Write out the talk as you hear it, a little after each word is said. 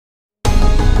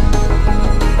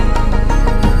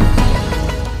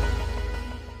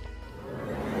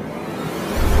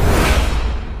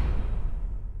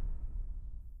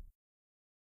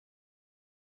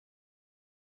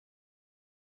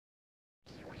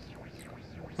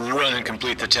Run and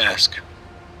complete the task.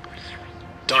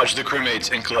 Dodge the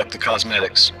crewmates and collect the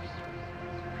cosmetics.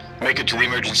 Make it to the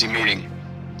emergency meeting.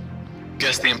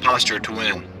 Guess the imposter to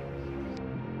win.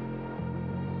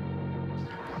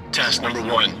 Task number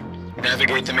 1.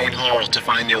 Navigate the main hall to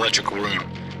find the electrical room.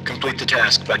 Complete the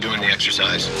task by doing the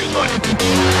exercise. Good luck.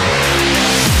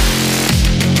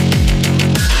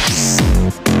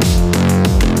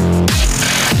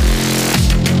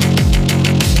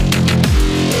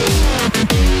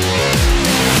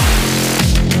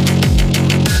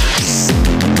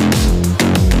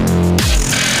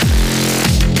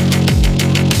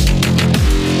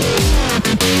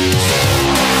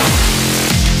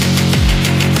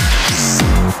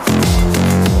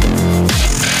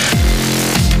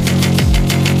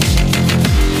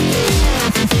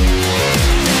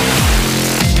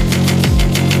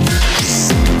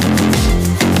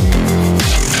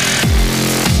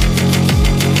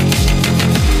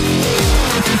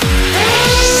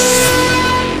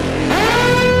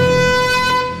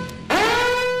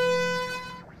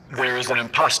 There is an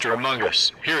imposter among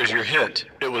us. Here is your hint.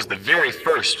 It was the very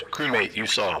first crewmate you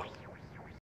saw.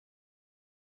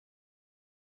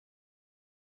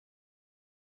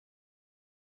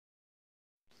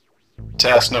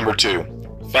 Task number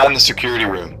 2. Find the security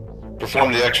room.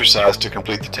 Perform the exercise to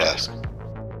complete the task.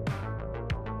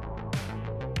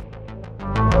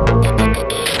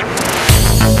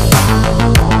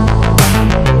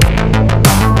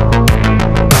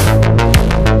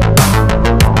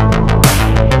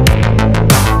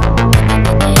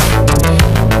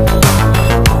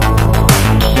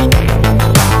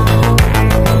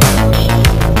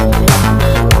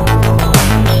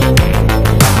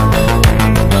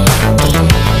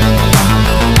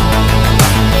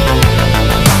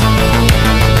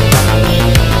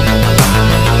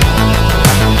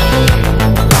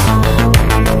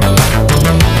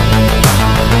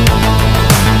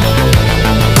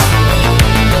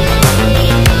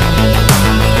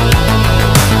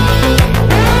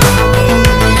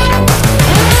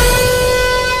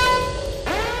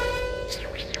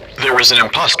 There is an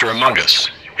imposter among us.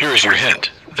 Here is your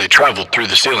hint. They traveled through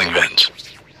the ceiling vents.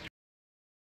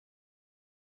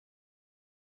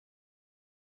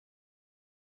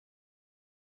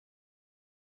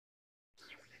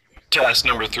 Task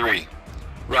number 3.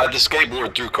 Ride the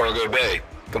skateboard through Cargo Bay.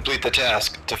 Complete the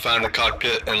task to find the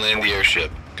cockpit and land the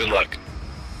airship. Good luck.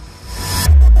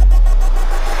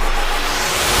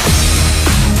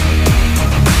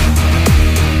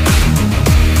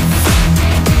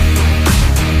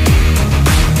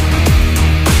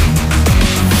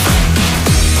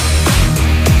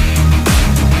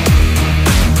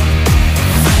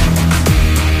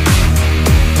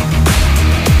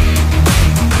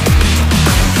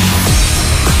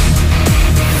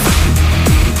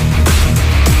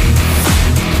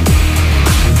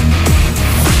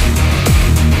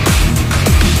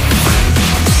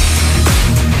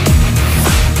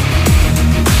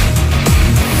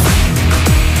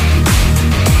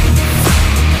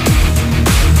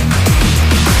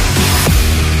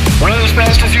 Run as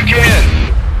fast as you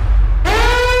can!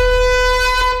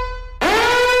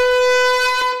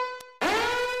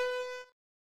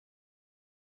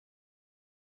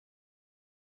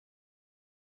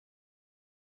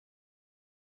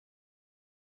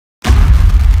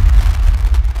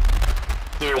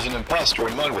 There is an imposter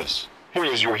among us. Here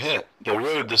is your hint. They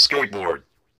rode the skateboard.